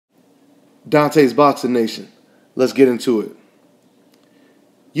Dante's Boxing Nation. Let's get into it.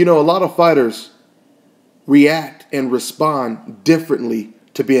 You know, a lot of fighters react and respond differently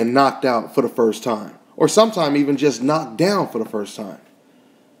to being knocked out for the first time, or sometimes even just knocked down for the first time.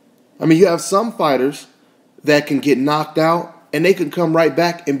 I mean, you have some fighters that can get knocked out and they can come right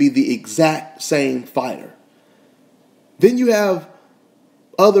back and be the exact same fighter. Then you have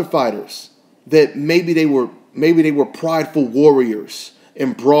other fighters that maybe they were prideful warriors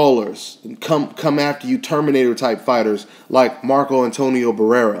and brawlers and come after you Terminator type fighters like Marco Antonio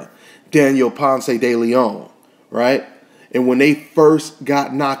Barrera, Daniel Ponce de Leon, right? And when they first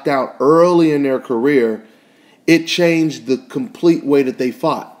got knocked out early in their career, it changed the complete way that they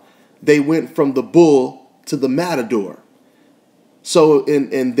fought. They went from the bull to the matador. So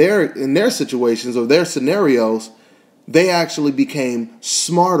in their situations or their scenarios, they actually became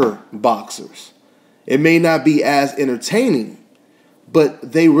smarter boxers. It may not be as entertaining,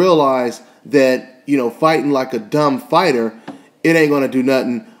 but they realized that, you know, fighting like a dumb fighter, it ain't going to do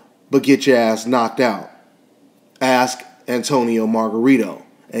nothing but get your ass knocked out. Ask Antonio Margarito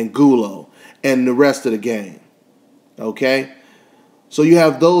and Gulo and the rest of the gang. Okay? So you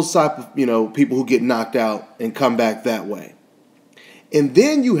have those type of, you know, people who get knocked out and come back that way. And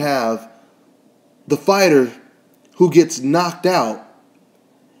then you have the fighter who gets knocked out,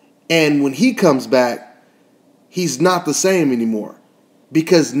 and when he comes back, he's not the same anymore.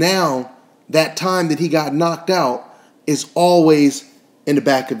 Because now that time that he got knocked out is always in the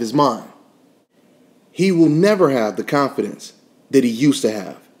back of his mind. He will never have the confidence that he used to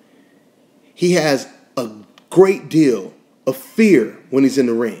have. He has a great deal of fear when he's in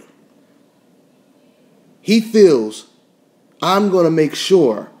the ring. He feels, I'm going to make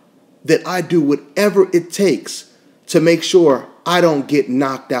sure that I do whatever it takes to make sure I don't get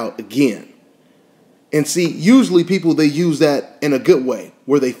knocked out again. And see, usually people, they use that in a good way,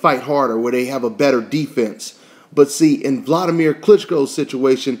 where they fight harder, where they have a better defense. But see, in Wladamir Klitschko's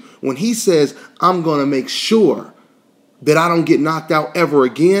situation, when he says, I'm going to make sure that I don't get knocked out ever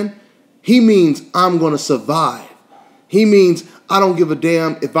again, he means I'm going to survive. He means I don't give a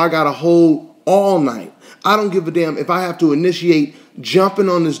damn if I got to hold all night. I don't give a damn if I have to initiate jumping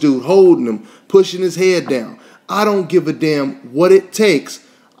on this dude, holding him, pushing his head down. I don't give a damn what it takes.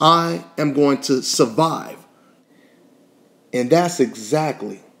 I am going to survive. And that's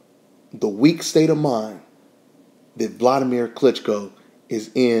exactly the weak state of mind that Wladamir Klitschko is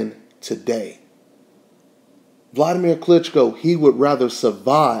in today. Wladamir Klitschko, he would rather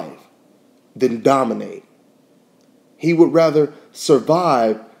survive than dominate. He would rather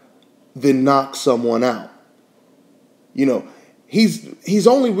survive than knock someone out. You know, he's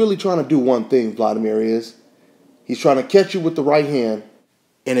only really trying to do one thing, Wladamir is. He's trying to catch you with the right hand.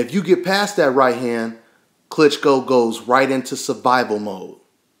 And if you get past that right hand, Klitschko goes right into survival mode.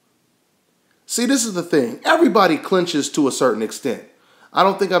 See, this is the thing. Everybody clinches to a certain extent. I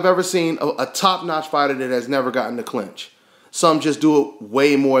don't think I've ever seen a top-notch fighter that has never gotten to clinch. Some just do it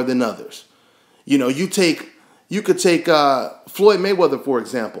way more than others. You know, you could take Floyd Mayweather, for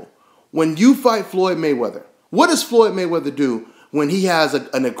example. When you fight Floyd Mayweather, what does Floyd Mayweather do when he has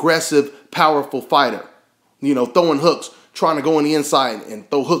an aggressive, powerful fighter? You know, throwing hooks, trying to go on the inside and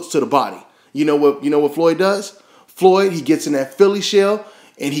throw hooks to the body. You know what Floyd does? Floyd, he gets in that Philly shell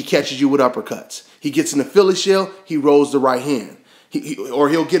and he catches you with uppercuts. He gets in the Philly shell, he rolls the right hand. Or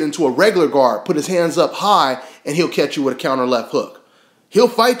he'll get into a regular guard, put his hands up high, and he'll catch you with a counter left hook. He'll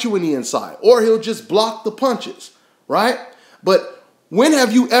fight you in the inside, or he'll just block the punches, right? But when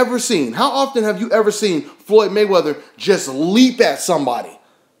have you ever seen, how often have you ever seen Floyd Mayweather just leap at somebody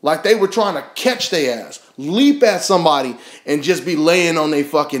like they were trying to catch their ass, leap at somebody and just be laying on their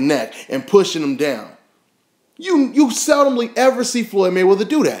fucking neck and pushing them down? You seldomly ever see Floyd Mayweather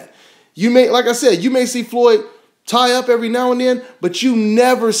do that. You may, like I said, you may see Floyd tie up every now and then, but you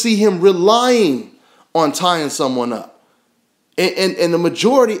never see him relying on tying someone up. And the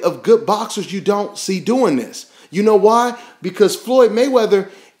majority of good boxers you don't see doing this. You know why? Because Floyd Mayweather,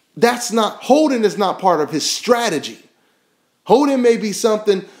 holding is not part of his strategy. Holding may be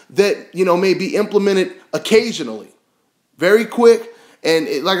something that, you know, may be implemented occasionally. Very quick. And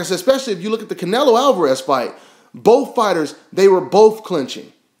like I said, especially if you look at the Canelo Alvarez fight, both fighters, they were both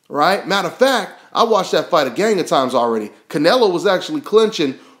clinching, right? Matter of fact, I watched that fight a gang of times already. Canelo was actually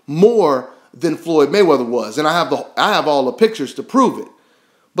clinching more than Floyd Mayweather was. And I have all the pictures to prove it.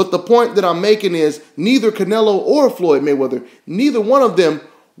 But the point that I'm making is neither Canelo or Floyd Mayweather, neither one of them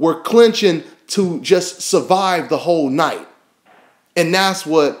were clinching to just survive the whole night. And that's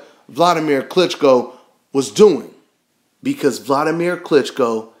what Wladamir Klitschko was doing. Because Wladamir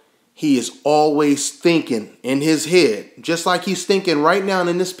Klitschko, he is always thinking in his head, just like he's thinking right now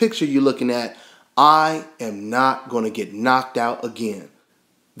in this picture you're looking at, I am not going to get knocked out again.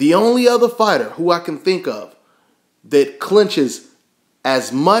 The only other fighter who I can think of that clinches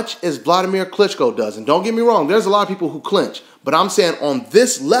as much as Wladamir Klitschko does, and don't get me wrong, there's a lot of people who clinch, but I'm saying on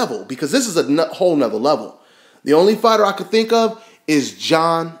this level, because this is a whole nother level, the only fighter I could think of is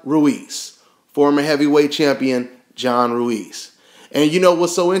John Ruiz, former heavyweight champion John Ruiz. And you know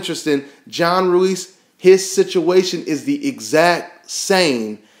what's so interesting? John Ruiz, his situation is the exact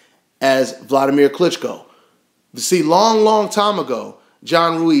same as Wladamir Klitschko. You see, long time ago,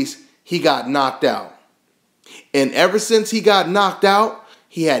 John Ruiz, he got knocked out. And ever since he got knocked out,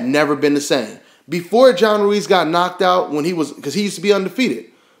 he had never been the same. Before John Ruiz got knocked out, because he used to be undefeated.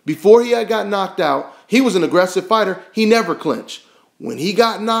 Before he had got knocked out, he was an aggressive fighter. He never clinched. When he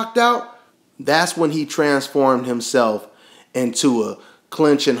got knocked out, that's when he transformed himself into a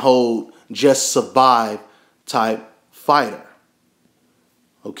clinch and hold, just survive type fighter.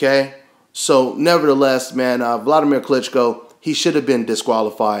 Okay? So, nevertheless, man, Wladamir Klitschko, he should have been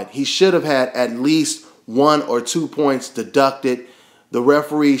disqualified. He should have had at least 1 or 2 points deducted. The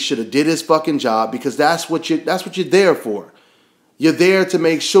referee should have did his fucking job, because that's what you're there for. You're there to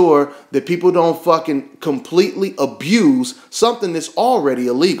make sure that people don't fucking completely abuse something that's already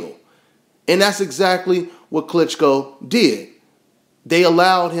illegal. And that's exactly what Klitschko did. They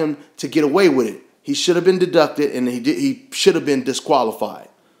allowed him to get away with it. He should have been deducted, and he should have been disqualified.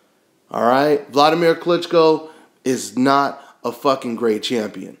 All right? Wladamir Klitschko is not a fucking great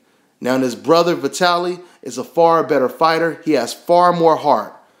champion. Now, his brother Vitaly is a far better fighter. He has far more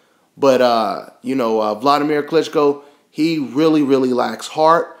heart. But, Wladamir Klitschko, he really lacks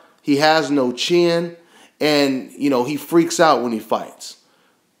heart. He has no chin. And, he freaks out when he fights.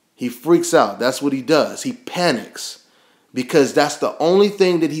 He freaks out. That's what he does. He panics. Because that's the only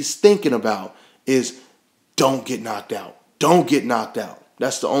thing that he's thinking about is don't get knocked out. Don't get knocked out.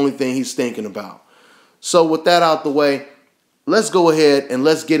 That's the only thing he's thinking about. So with that out the way, let's go ahead and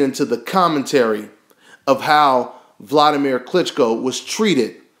let's get into the commentary of how Wladamir Klitschko was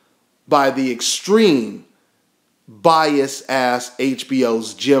treated by the extreme bias-ass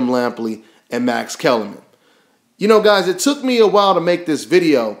HBO's Jim Lampley and Max Kellerman. You know, guys, it took me a while to make this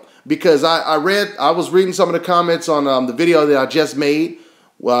video because I was reading some of the comments on the video that I just made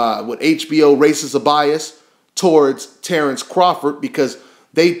with HBO racist a bias towards Terrence Crawford because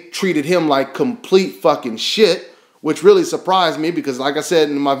they treated him like complete fucking shit, which really surprised me because, like I said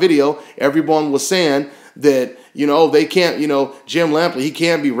in my video, everyone was saying that, they can't, Jim Lampley, he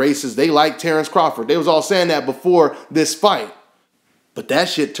can't be racist. They like Terrence Crawford. They was all saying that before this fight. But that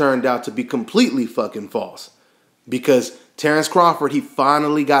shit turned out to be completely fucking false because Terrence Crawford, he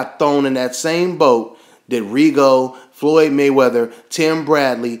finally got thrown in that same boat that Rigo, Floyd Mayweather, Tim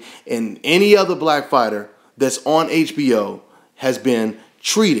Bradley, and any other black fighter that's on HBO has been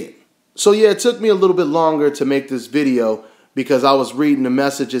treated. So yeah, it took me a little bit longer to make this video because I was reading the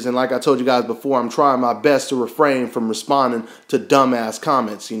messages, and like I told you guys before, I'm trying my best to refrain from responding to dumbass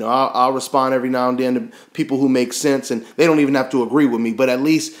comments. I'll respond every now and then to people who make sense, and they don't even have to agree with me, but at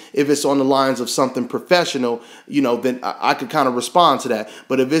least if it's on the lines of something professional, then I could kind of respond to that.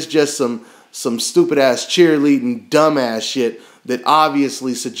 But if it's just some stupid-ass cheerleading, dumbass shit that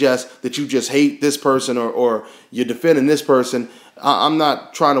obviously suggests that you just hate this person or you're defending this person, I'm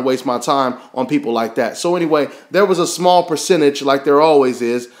not trying to waste my time on people like that. So anyway, there was a small percentage, like there always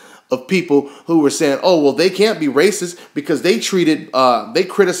is, of people who were saying, oh, well, they can't be racist because they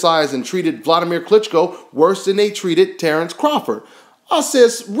criticized and treated Wladamir Klitschko worse than they treated Terrence Crawford. I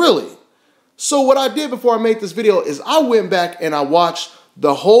says, really? So what I did before I made this video is I went back and I watched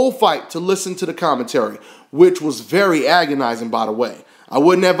the whole fight to listen to the commentary, which was very agonizing, by the way. I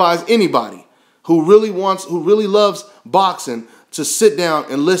wouldn't advise anybody who really loves boxing to sit down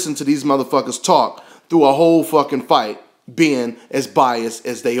and listen to these motherfuckers talk through a whole fucking fight being as biased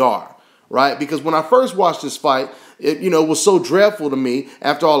as they are, right? Because when I first watched this fight, it was so dreadful to me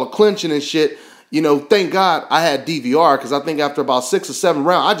after all the clinching and shit. Thank God I had DVR because I think after about 6 or 7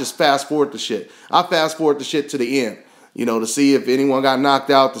 rounds, I just fast forward the shit. I fast forward the shit to the end, to see if anyone got knocked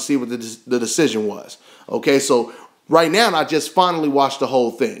out, to see what the decision was. Okay, so right now I just finally watched the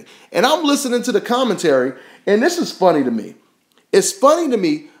whole thing. And I'm listening to the commentary, and this is funny to me. It's funny to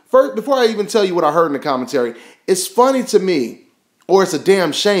me, first, before I even tell you what I heard in the commentary, it's funny to me, or it's a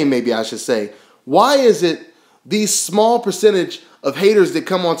damn shame maybe I should say, why is it these small percentage of haters that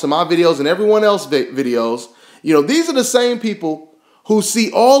come onto my videos and everyone else's videos, these are the same people who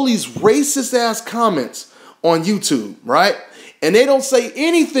see all these racist ass comments on YouTube, right? And they don't say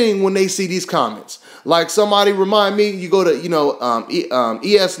anything when they see these comments. Like somebody remind me, you go to,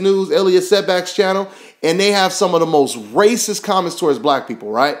 ES News, Elliot Setback's channel, and they have some of the most racist comments towards black people,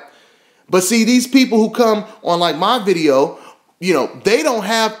 right? But see, these people who come on like my video, they don't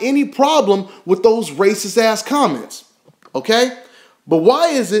have any problem with those racist ass comments, okay? But why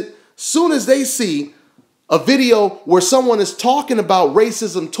is it soon as they see a video where someone is talking about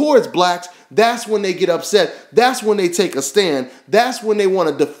racism towards blacks, that's when they get upset. That's when they take a stand. That's when they want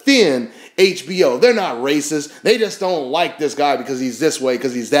to defend HBO. They're not racist. They just don't like this guy because he's this way,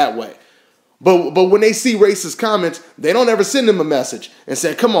 because he's that way. But when they see racist comments, they don't ever send him a message and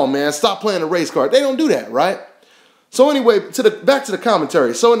say, come on, man, stop playing the race card. They don't do that, right? So anyway, back to the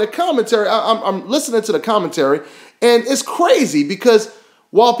commentary. So in the commentary, I'm listening to the commentary, and it's crazy because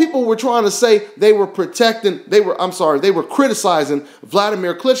while people were trying to say they were criticizing Wladamir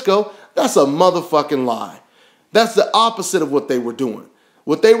Klitschko, that's a motherfucking lie. That's the opposite of what they were doing.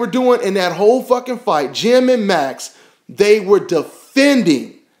 What they were doing in that whole fucking fight, Jim and Max, they were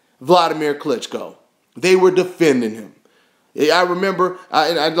defending Wladamir Klitschko. They were defending him. I remember,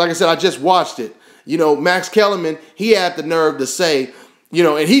 like I said, I just watched it. Max Kellerman, he had the nerve to say,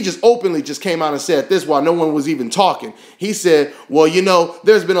 and he just openly just came out and said this while no one was even talking. He said, well,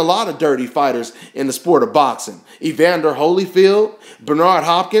 there's been a lot of dirty fighters in the sport of boxing. Evander Holyfield, Bernard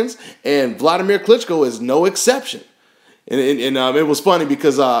Hopkins, and Wladamir Klitschko is no exception. And it was funny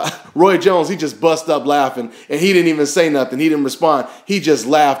because Roy Jones, he just bust up laughing, and he didn't even say nothing. He didn't respond. He just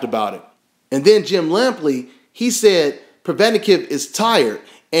laughed about it. And then Jim Lampley, he said Povetkin is tired,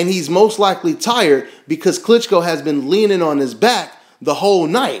 and he's most likely tired because Klitschko has been leaning on his back the whole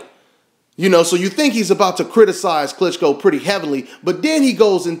night. So you think he's about to criticize Klitschko pretty heavily, but then he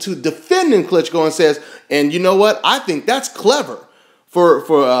goes into defending Klitschko and says, and you know what? I think that's clever for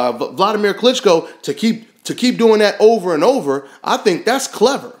Wladamir Klitschko to keep doing that over and over. I think that's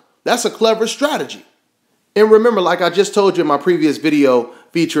clever. That's a clever strategy. And remember, like I just told you in my previous video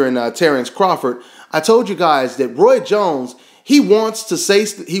featuring Terrence Crawford, I told you guys that Roy Jones, he wants to say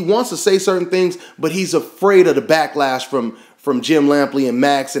certain things, but he's afraid of the backlash from Jim Lampley and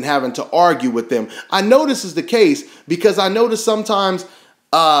Max and having to argue with them. I know this is the case because I notice sometimes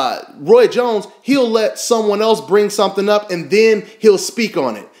Roy Jones, he'll let someone else bring something up and then he'll speak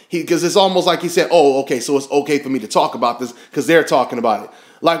on it. Because it's almost like he said, oh, okay, so it's okay for me to talk about this because they're talking about it.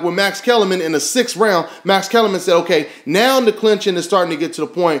 Like with Max Kellerman in the 6th round, Max Kellerman said, okay, now the clinching is starting to get to the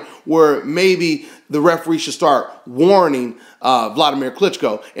point where maybe the referee should start warning Wladamir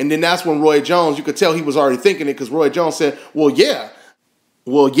Klitschko. And then that's when Roy Jones, you could tell he was already thinking it because Roy Jones said, well, yeah,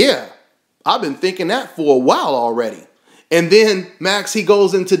 I've been thinking that for a while already. And then Max, he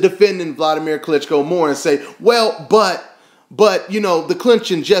goes into defending Wladamir Klitschko more and say, well, but the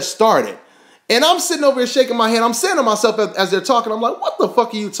clinching just started. And I'm sitting over here shaking my head. I'm saying to myself as they're talking, I'm like, what the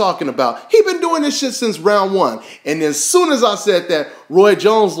fuck are you talking about? He been doing this shit since round 1. And as soon as I said that, Roy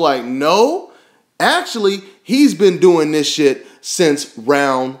Jones like, no, actually, he's been doing this shit since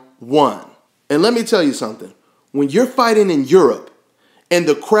round 1. And let me tell you something. When you're fighting in Europe and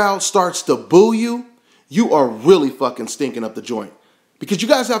the crowd starts to boo you, you are really fucking stinking up the joint. Because you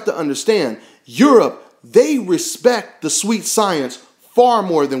guys have to understand, Europe, they respect the sweet science far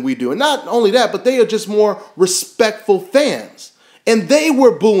more than we do. And not only that, but they are just more respectful fans. And they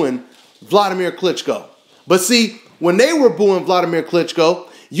were booing Wladamir Klitschko. But see, when they were booing Wladamir Klitschko,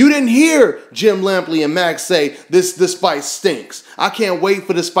 you didn't hear Jim Lampley and Max say, this fight stinks. I can't wait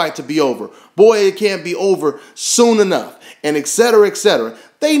for this fight to be over. Boy, it can't be over soon enough. And et cetera, et cetera.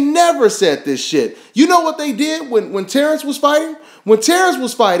 They never said this shit. You know what they did when Terrence was fighting? When Terrence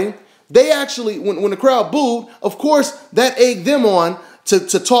was fighting, they actually, when the crowd booed, of course, that egged them on to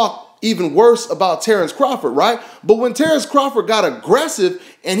talk even worse about Terrence Crawford, right? But when Terrence Crawford got aggressive,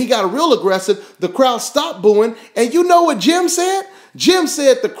 and he got real aggressive, the crowd stopped booing. And you know what Jim said? Jim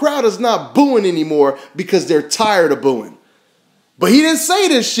said the crowd is not booing anymore because they're tired of booing. But he didn't say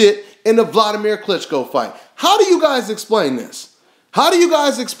this shit in the Wladamir Klitschko fight. How do you guys explain this? How do you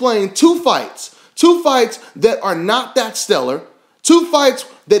guys explain two fights that are not that stellar, two fights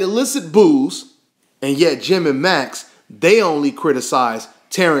that elicit boos, and yet Jim and Max, they only criticize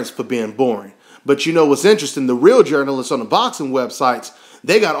Terrence for being boring? But you know what's interesting? The real journalists on the boxing websites,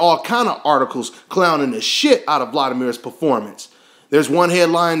 they got all kind of articles clowning the shit out of Wladamir's performance. There's one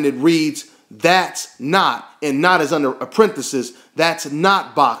headline that reads, "That's not," and not as under parentheses, "That's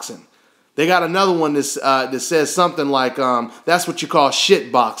not boxing." They got another one that says something like, "That's what you call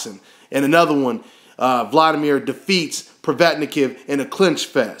shit boxing." And another one, Wladamir defeats Povetkin in a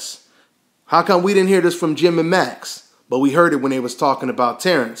Clinchfest. How come we didn't hear this from Jim and Max? But we heard it when they was talking about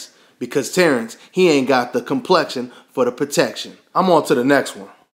Terrence. because Terrence, he ain't got the complexion for the protection. I'm on to the next one.